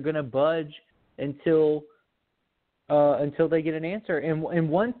think they're going to budge until they get an answer. And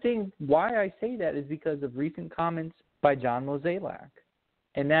one thing why I say that is because of recent comments by John Mozeliak,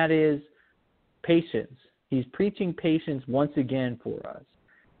 and that is patience. He's preaching patience once again for us.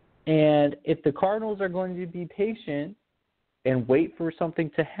 And if the Cardinals are going to be patient and wait for something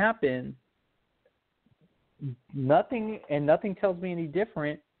to happen, nothing tells me any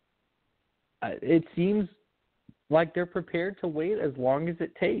different. It seems like they're prepared to wait as long as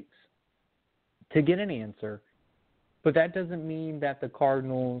it takes to get an answer. But that doesn't mean that the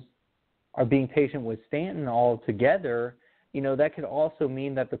Cardinals are being patient with Stanton altogether. That could also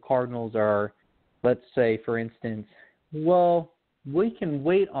mean that the Cardinals are, let's say, for instance, well, we can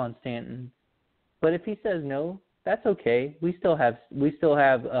wait on Stanton, but if he says no, that's okay. We still have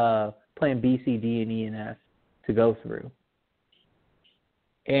plan B, C, D, and E, and F to go through.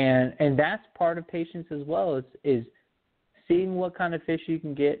 And that's part of patience as well, is seeing what kind of fish you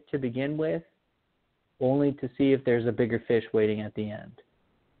can get to begin with, only to see if there's a bigger fish waiting at the end.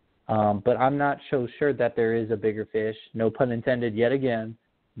 But I'm not so sure that there is a bigger fish, no pun intended yet again,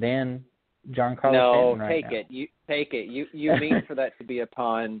 than Giancarlo Stanton right now. You take it. You mean for that to be a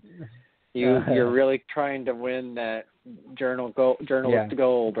pun. You're really trying to win that journalist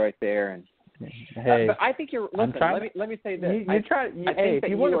gold right there. And hey, but I think you're. Listen, let me say this. If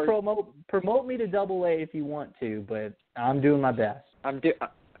you want to promote me to Double-A if you want to, but I'm doing my best. I'm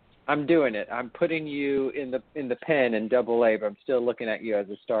doing it. I'm putting you in the pen in Double-A, but I'm still looking at you as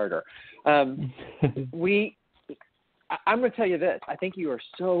a starter. I'm going to tell you this. I think you are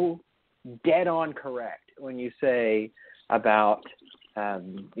so dead on correct when you say about,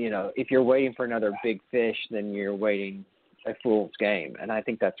 if you're waiting for another big fish, then you're waiting a fool's game. And I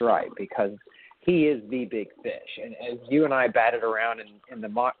think that's right, because he is the big fish. And as you and I batted around in the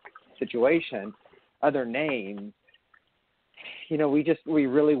mock situation, other names, we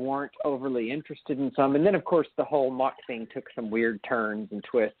really weren't overly interested in some. And then, of course, the whole mock thing took some weird turns and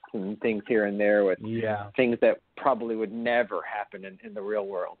twists and things here and there with things that probably would never happen in the real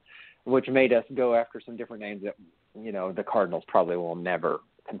world, which made us go after some different names that, the Cardinals probably will never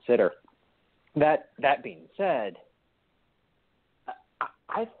consider. That being said,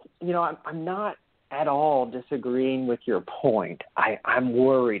 I'm not at all disagreeing with your point. I'm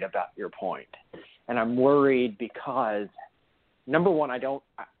worried about your point. And I'm worried because, number one,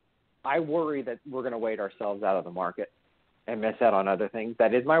 I worry that we're going to wait ourselves out of the market and miss out on other things.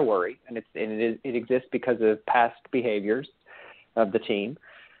 That is my worry, and it exists because of past behaviors of the team.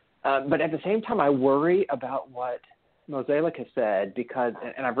 But at the same time, I worry about what Mozeliak has said because,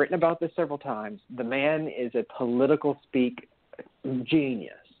 and I've written about this several times, the man is a political speak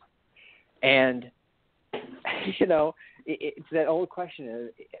genius. And, it's that old question,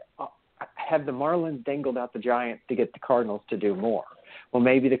 have the Marlins dangled out the Giants to get the Cardinals to do more? Well,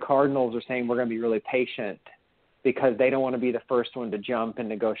 maybe the Cardinals are saying we're going to be really patient because they don't want to be the first one to jump in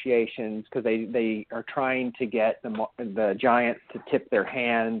negotiations because they are trying to get the Giants to tip their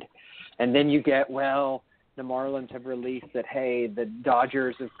hand. And then you get, well, the Marlins have released that, hey, the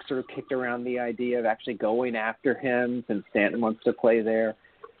Dodgers have sort of kicked around the idea of actually going after him since Stanton wants to play there.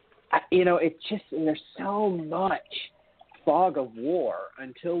 It's just, there's so much fog of war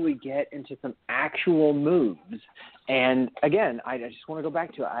until we get into some actual moves. And again, I just want to go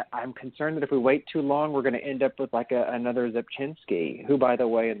back to it. I'm concerned that if we wait too long, we're going to end up with like another Zipchinski, who, by the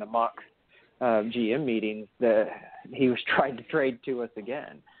way, in the mock GM meetings, he was trying to trade to us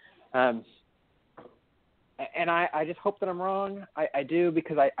again. And I just hope that I'm wrong. I do,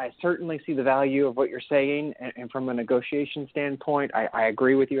 because I certainly see the value of what you're saying. And from a negotiation standpoint, I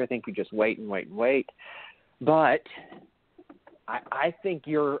agree with you. I think you just wait and wait and wait. But I think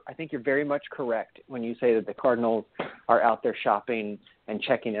you're very much correct when you say that the Cardinals are out there shopping and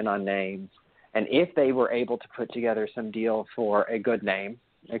checking in on names. And if they were able to put together some deal for a good name,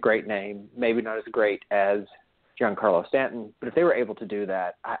 a great name, maybe not as great as Giancarlo Stanton, but if they were able to do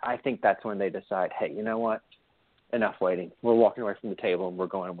that, I think that's when they decide, hey, you know what? Enough waiting. We're walking away from the table and we're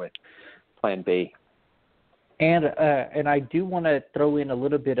going with Plan B. And I do want to throw in a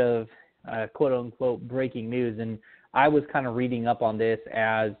little bit of quote unquote breaking news. And I was kind of reading up on this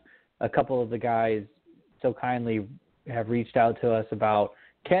as a couple of the guys so kindly have reached out to us about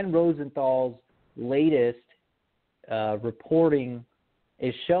Ken Rosenthal's latest reporting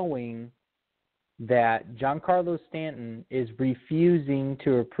is showing that Giancarlo Stanton is refusing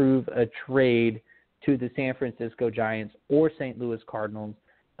to approve a trade to the San Francisco Giants or St. Louis Cardinals,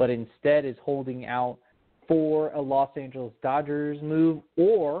 but instead is holding out for a Los Angeles Dodgers move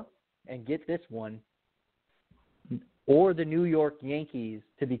or, and get this one, or the New York Yankees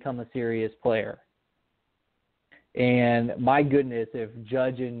to become a serious player. And my goodness, if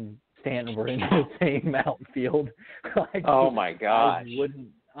Judge and Stanton were in the same outfield, oh my gosh,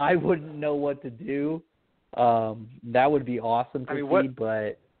 I wouldn't know what to do. That would be awesome to see,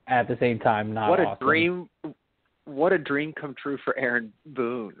 but at the same time, not awesome. What a dream come true for Aaron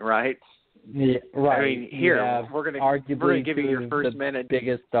Boone, right? Yeah, right. I mean, here we're going to give you your first minute.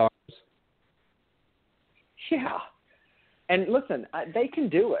 Biggest stars. Yeah, and listen, they can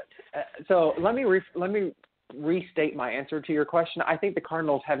do it. So let me restate my answer to your question. I think the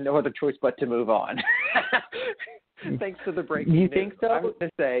Cardinals have no other choice but to move on. Thanks to the breaking news. You think so? I'm going to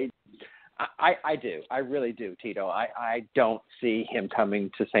say, I do. I really do, Tito. I don't see him coming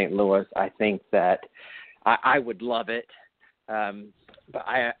to St. Louis. I think that I would love it, but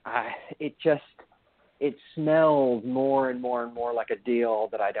it smells more and more and more like a deal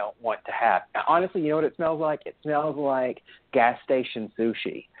that I don't want to have. Honestly, you know what it smells like? It smells like gas station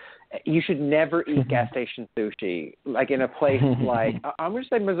sushi. You should never eat gas station sushi, like in a place like, I'm going to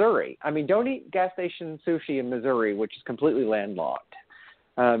say Missouri. I mean, don't eat gas station sushi in Missouri, which is completely landlocked.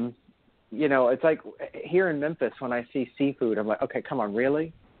 It's like here in Memphis, when I see seafood, I'm like, okay, come on,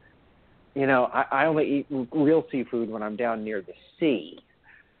 really? I only eat real seafood when I'm down near the sea.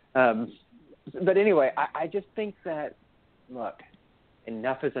 But anyway, I just think that, look,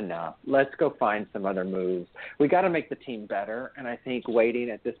 enough is enough. Let's go find some other moves. We got to make the team better, and I think waiting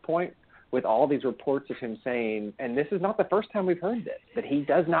at this point with all these reports of him saying, and this is not the first time we've heard this, that he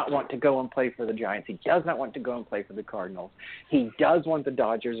does not want to go and play for the Giants. He does not want to go and play for the Cardinals. He does want the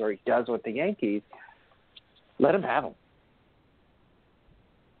Dodgers or he does want the Yankees. Let him have them.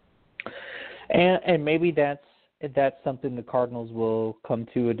 And maybe that's something the Cardinals will come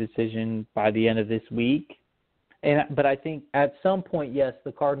to a decision by the end of this week. But I think at some point, yes,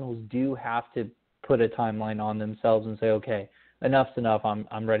 the Cardinals do have to put a timeline on themselves and say, okay, enough's enough.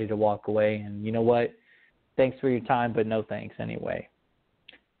 I'm ready to walk away. And you know what? Thanks for your time, but no thanks anyway.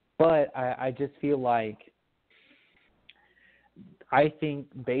 But I just feel like I think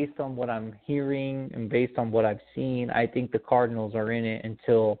based on what I'm hearing and based on what I've seen, I think the Cardinals are in it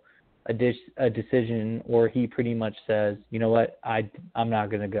until a decision, or he pretty much says, you know what, I'm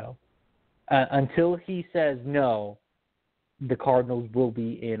not going to go. Until he says no, the Cardinals will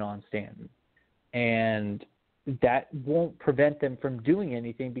be in on Stanton. And that won't prevent them from doing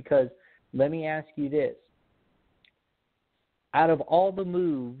anything, because let me ask you this. Out of all the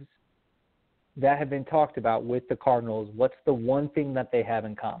moves that have been talked about with the Cardinals, what's the one thing that they have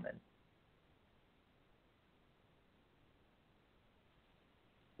in common?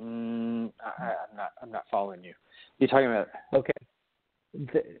 I'm not following you. You're talking about okay.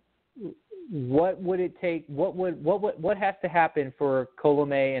 What would it take? What has to happen for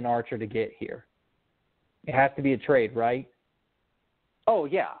Colomé and Archer to get here? It has to be a trade, right? Oh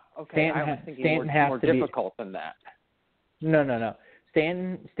yeah. Okay. I was thinking more difficult than that. No.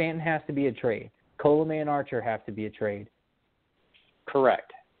 Stanton has to be a trade. Coleman and Archer have to be a trade.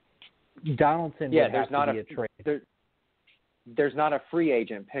 Correct. Donaldson would have to be a trade. There's not a free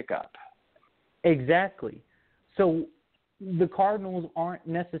agent pickup. Exactly. So the Cardinals aren't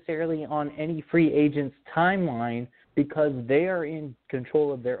necessarily on any free agent's timeline because they are in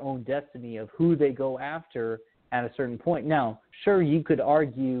control of their own destiny of who they go after at a certain point. Now, sure, you could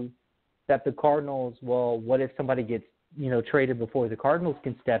argue that the Cardinals, well, what if somebody gets, traded before the Cardinals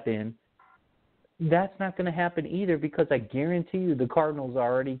can step in? That's not going to happen either because I guarantee you the Cardinals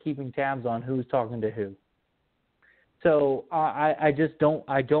are already keeping tabs on who's talking to who. So I just don't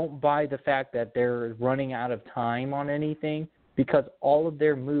buy the fact that they're running out of time on anything because all of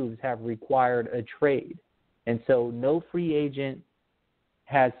their moves have required a trade. And so no free agent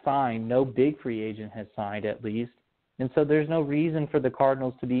has signed, no big free agent has signed at least. And so there's no reason for the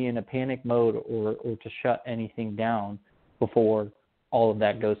Cardinals to be in a panic mode or to shut anything down before all of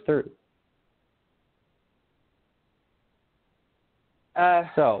that goes through.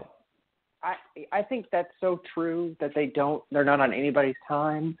 So I think that's so true that they're not on anybody's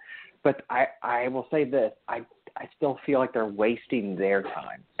time. But I will say this, I still feel like they're wasting their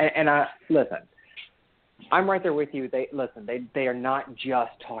time. And listen, I'm right there with you. They are not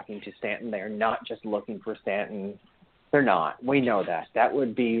just talking to Stanton. They are not just looking for Stanton. They're not. We know that. That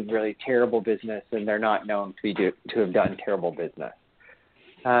would be really terrible business, and they're not known to have done terrible business.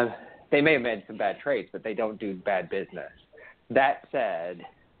 They may have made some bad trades, but they don't do bad business. That said,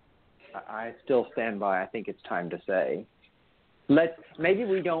 I still stand by. I think it's time to say, maybe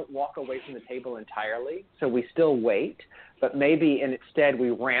we don't walk away from the table entirely, so we still wait, but maybe instead we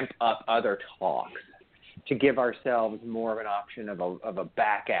ramp up other talks to give ourselves more of an option of a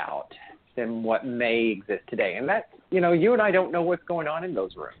back out than what may exist today. And that's, you and I don't know what's going on in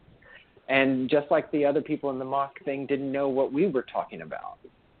those rooms. And just like the other people in the mock thing didn't know what we were talking about.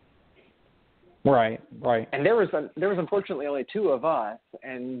 Right. And there was unfortunately only two of us,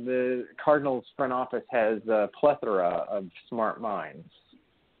 and the Cardinals front office has a plethora of smart minds.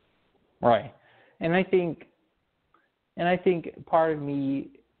 Right. And I think part of me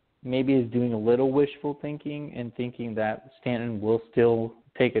maybe is doing a little wishful thinking and thinking that Stanton will still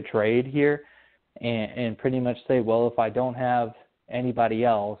take a trade here and pretty much say, well, if I don't have anybody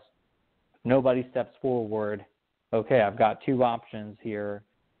else, nobody steps forward. Okay, I've got two options here,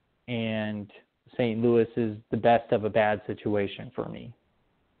 and St. Louis is the best of a bad situation for me.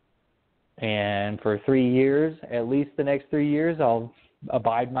 And for 3 years, at least the next 3 years, I'll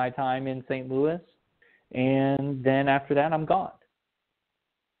abide my time in St. Louis. And then after that, I'm gone.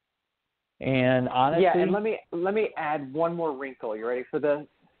 And honestly... Yeah, and let me add one more wrinkle. You ready for this?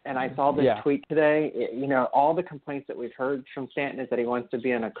 And I saw this tweet today. All the complaints that we've heard from Stanton is that he wants to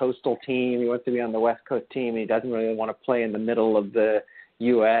be on a coastal team. He wants to be on the West Coast team. He doesn't really want to play in the middle of the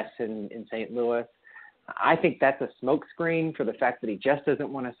U.S. in St. Louis. I think that's a smokescreen for the fact that he just doesn't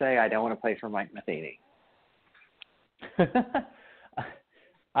want to say, I don't want to play for Mike Matheny.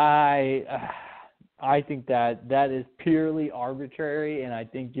 I think that is purely arbitrary, and I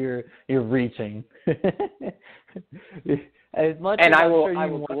think you're reaching. As much and as I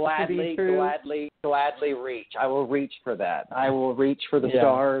will gladly reach. I will reach for that. I will reach for the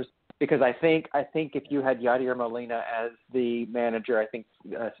stars because I think if you had Yadier Molina as the manager, I think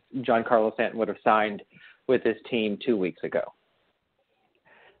Giancarlo Stanton would have signed with his team 2 weeks ago.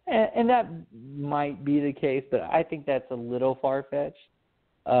 And that might be the case, but I think that's a little far-fetched.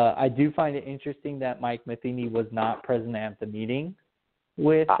 I do find it interesting that Mike Matheny was not present at the meeting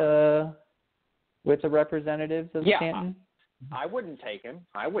with the representatives of Stanton. I wouldn't take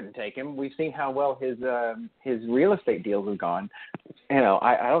him. We've seen how well his real estate deals have gone.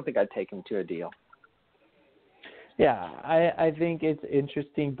 I don't think I'd take him to a deal. Yeah, I think it's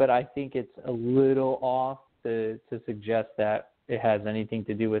interesting, but I think it's a little off to suggest that it has anything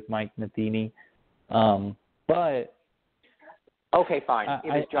to do with Mike Matheny. But okay, fine. It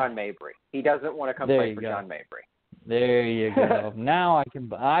was John Mabry. He doesn't want to come play for John Mabry. There you go. Now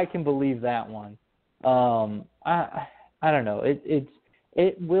I can believe that one. I don't know.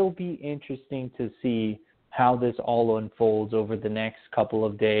 It will be interesting to see how this all unfolds over the next couple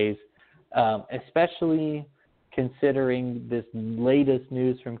of days, especially considering this latest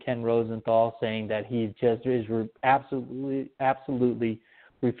news from Ken Rosenthal saying that he just is absolutely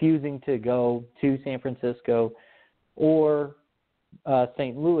refusing to go to San Francisco or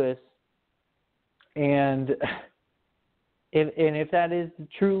St. Louis. And if that is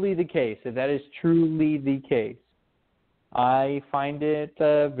truly the case, I find it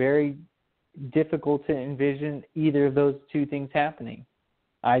very difficult to envision either of those two things happening.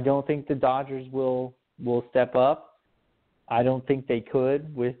 I don't think the Dodgers will step up. I don't think they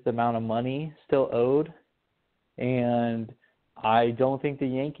could with the amount of money still owed. And I don't think the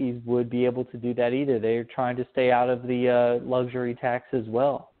Yankees would be able to do that either. They're trying to stay out of the luxury tax as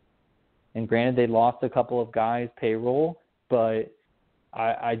well. And granted, they lost a couple of guys' payroll, but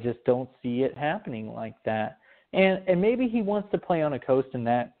I just don't see it happening like that. And maybe he wants to play on a coast, and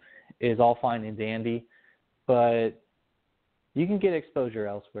that is all fine and dandy. But you can get exposure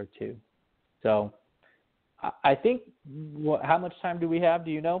elsewhere too. So I think, how much time do we have?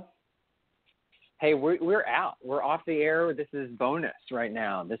 Do you know? Hey, we're out. We're off the air. This is bonus right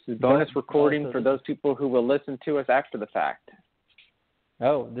now. This is bonus recording for those people who will listen to us after the fact.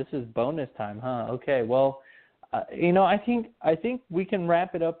 Oh, this is bonus time, huh? Okay. Well, I think we can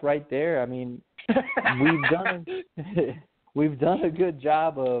wrap it up right there. I mean, we've done a good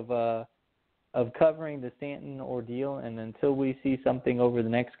job of covering the Stanton ordeal, and until we see something over the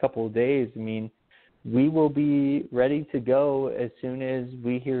next couple of days, I mean, we will be ready to go as soon as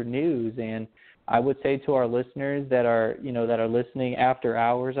we hear news. And I would say to our listeners that are listening after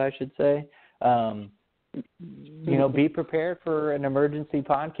hours, I should say, be prepared for an emergency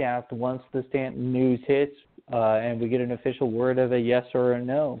podcast once the Stanton news hits and we get an official word of a yes or a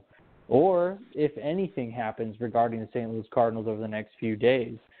no, or if anything happens regarding the St. Louis Cardinals over the next few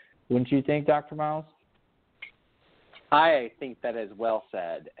days. Wouldn't you think, Dr. Miles? I think that is well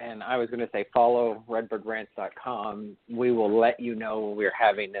said. And I was going to say, follow redbirdrant.com. We will let you know when we're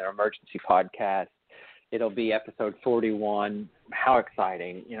having an emergency podcast. It'll be episode 41. How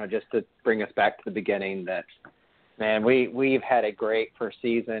exciting, just to bring us back to the beginning that, man, we've had a great first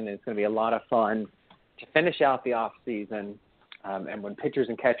season. It's going to be a lot of fun to finish out the off season. And when pitchers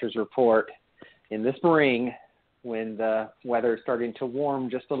and catchers report in the spring, when the weather is starting to warm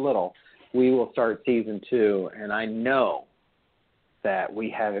just a little, we will start season 2, and I know that we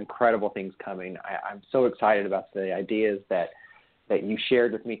have incredible things coming. I'm so excited about the ideas that you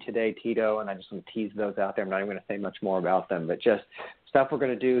shared with me today, Tito, and I just want to tease those out there. I'm not even going to say much more about them, but just stuff we're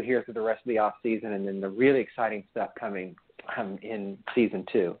going to do here through the rest of the off season, and then the really exciting stuff coming in season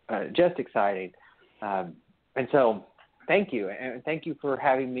 2. Just exciting. And so thank you, and thank you for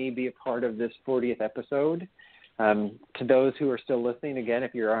having me be a part of this 40th episode. To those who are still listening, again,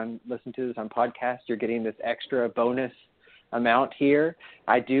 if you're listening to this on podcast, you're getting this extra bonus amount here.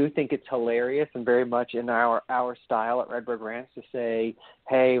 I do think it's hilarious and very much in our style at Redbird Rants to say,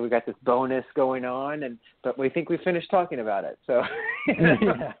 hey, we got this bonus going on, but we think we finished talking about it. So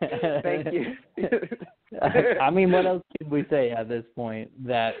thank you. I mean, what else can we say at this point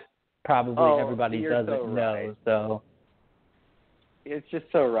that probably everybody doesn't know? So it's just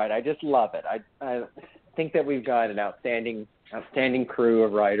so right. I just love it. I think that we've got an outstanding crew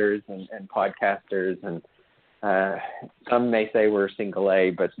of writers and podcasters, and some may say we're single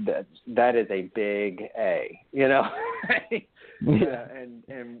A, but that is a big A, and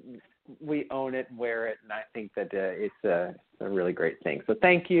we own it, wear it, and I think that it's a really great thing. So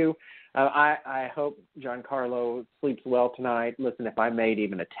thank you. I hope Giancarlo sleeps well tonight. Listen, if I made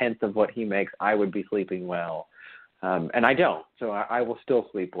even a tenth of what he makes, I would be sleeping well. And I don't, so I will still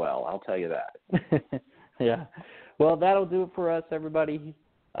sleep well. I'll tell you that. Yeah. Well, that'll do it for us, everybody.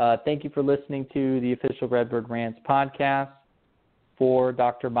 Thank you for listening to the official Redbird Rants podcast. For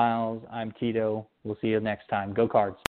Dr. Miles, I'm Tito. We'll see you next time. Go Cards.